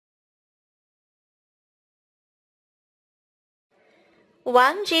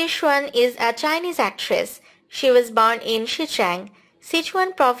Wang ZiXuan is a Chinese actress. She was born in Xichang,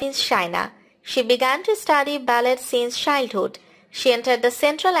 Sichuan province, China. She began to study ballet since childhood. She entered the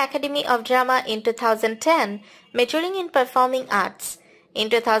Central Academy of Drama in 2010, majoring in performing arts. In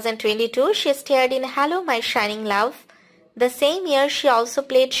 2022, she starred in Hello My Shining Love. The same year, she also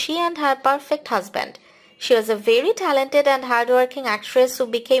played She and Her Perfect Husband. She was a very talented and hardworking actress who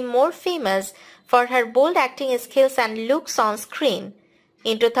became more famous for her bold acting skills and looks on screen.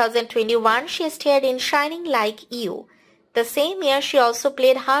 In 2021, she starred in Shining Like You. The same year, she also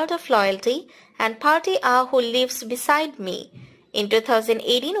played Heart of Loyalty and Party Ah Who Lives Beside Me. In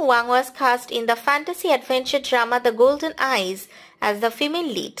 2018, Wang was cast in the fantasy adventure drama The Golden Eyes as the female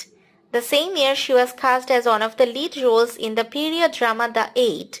lead. The same year, she was cast as one of the lead roles in the period drama The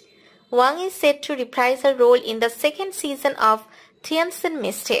Eight. Wang is set to reprise her role in the second season of Tianjin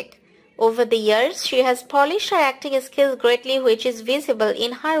Mystic. Over the years, she has polished her acting skills greatly, which is visible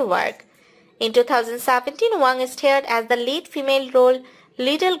in her work. In 2017, Wang starred as the lead female role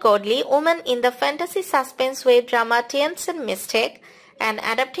Little Godly Woman in the fantasy suspense web drama Tianjin Mystic, an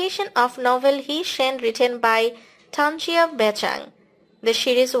adaptation of novel He Shen written by Tanjia Bechang. The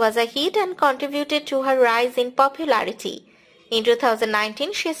series was a hit and contributed to her rise in popularity. In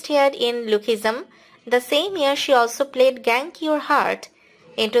 2019, she starred in Lookism. The same year, she also played Gank Your Heart.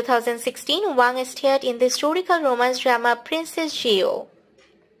 In 2016, Wang starred in the historical romance drama Princess Geo.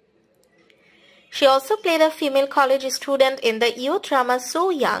 She also played a female college student in the youth drama So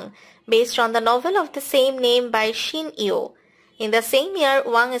Young, based on the novel of the same name by Xin Yu. In the same year,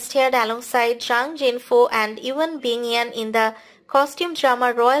 Wang starred alongside Zhang Jinfo and Yuan Bingyan in the costume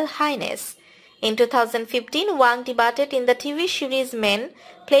drama Royal Highness. In 2015, Wang debuted in the TV series Men,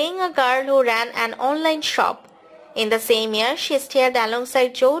 playing a girl who ran an online shop. In the same year, she starred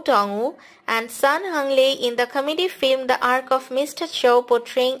alongside Zhou Dongwu and Sun Honglei in the comedy film The Ark of Mr. Zhou,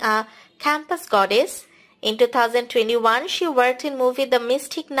 portraying a campus goddess. In 2021, she worked in movie The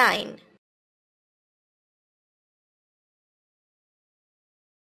Mystic Nine.